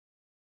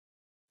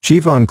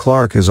Chevon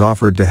Clark has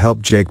offered to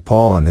help Jake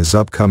Paul in his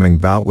upcoming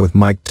bout with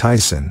Mike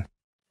Tyson.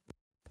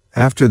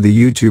 After the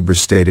YouTuber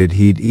stated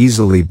he'd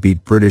easily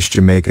beat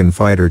British-Jamaican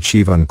fighter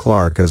Chevon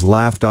Clark, has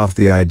laughed off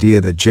the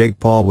idea that Jake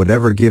Paul would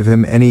ever give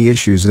him any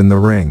issues in the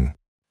ring.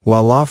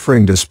 While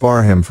offering to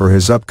spar him for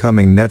his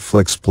upcoming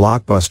Netflix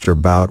blockbuster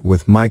bout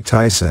with Mike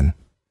Tyson,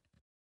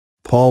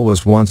 Paul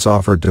was once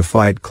offered to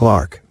fight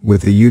Clark,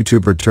 with the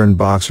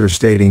YouTuber-turned-boxer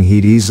stating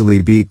he'd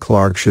easily beat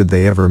Clark should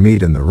they ever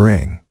meet in the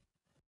ring.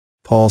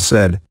 Paul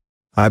said,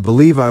 "I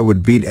believe I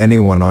would beat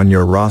anyone on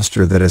your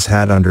roster that has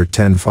had under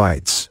 10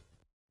 fights.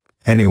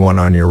 Anyone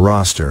on your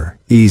roster,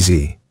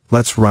 easy,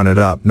 let's run it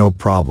up, no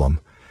problem.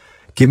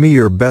 Give me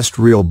your best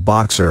real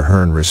boxer,"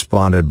 Hearn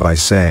responded by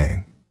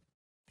saying.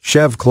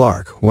 Chev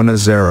Clark,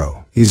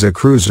 1-0, he's a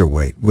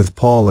cruiserweight, with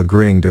Paul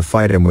agreeing to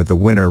fight him with the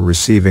winner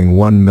receiving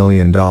 $1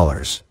 million.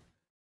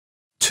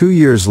 2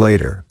 years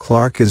later,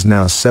 Clark is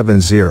now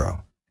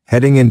 7-0,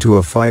 heading into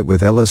a fight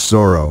with Ellis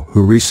Zorro,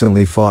 who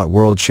recently fought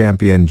world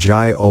champion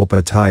Jai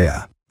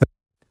Opetaia.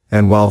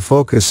 And while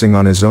focusing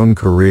on his own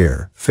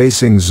career,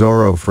 facing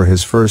Zorro for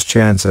his first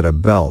chance at a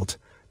belt,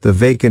 the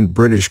vacant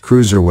British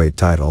cruiserweight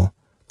title,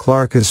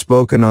 Clark has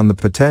spoken on the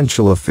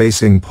potential of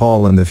facing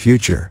Paul in the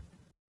future.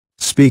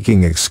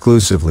 Speaking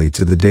exclusively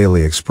to the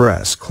Daily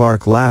Express,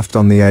 Clark laughed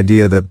on the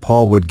idea that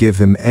Paul would give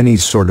him any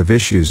sort of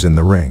issues in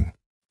the ring.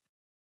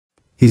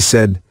 He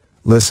said,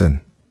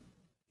 "Listen,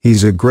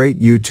 he's a great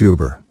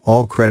YouTuber,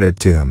 all credit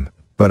to him,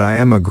 but I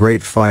am a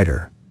great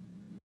fighter.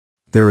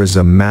 There is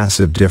a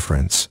massive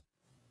difference.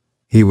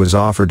 He was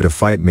offered to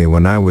fight me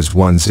when I was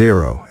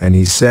 1-0, and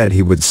he said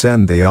he would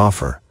send the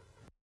offer.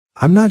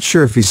 I'm not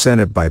sure if he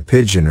sent it by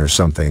pigeon or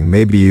something,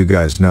 maybe you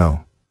guys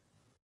know.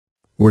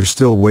 We're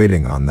still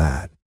waiting on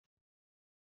that."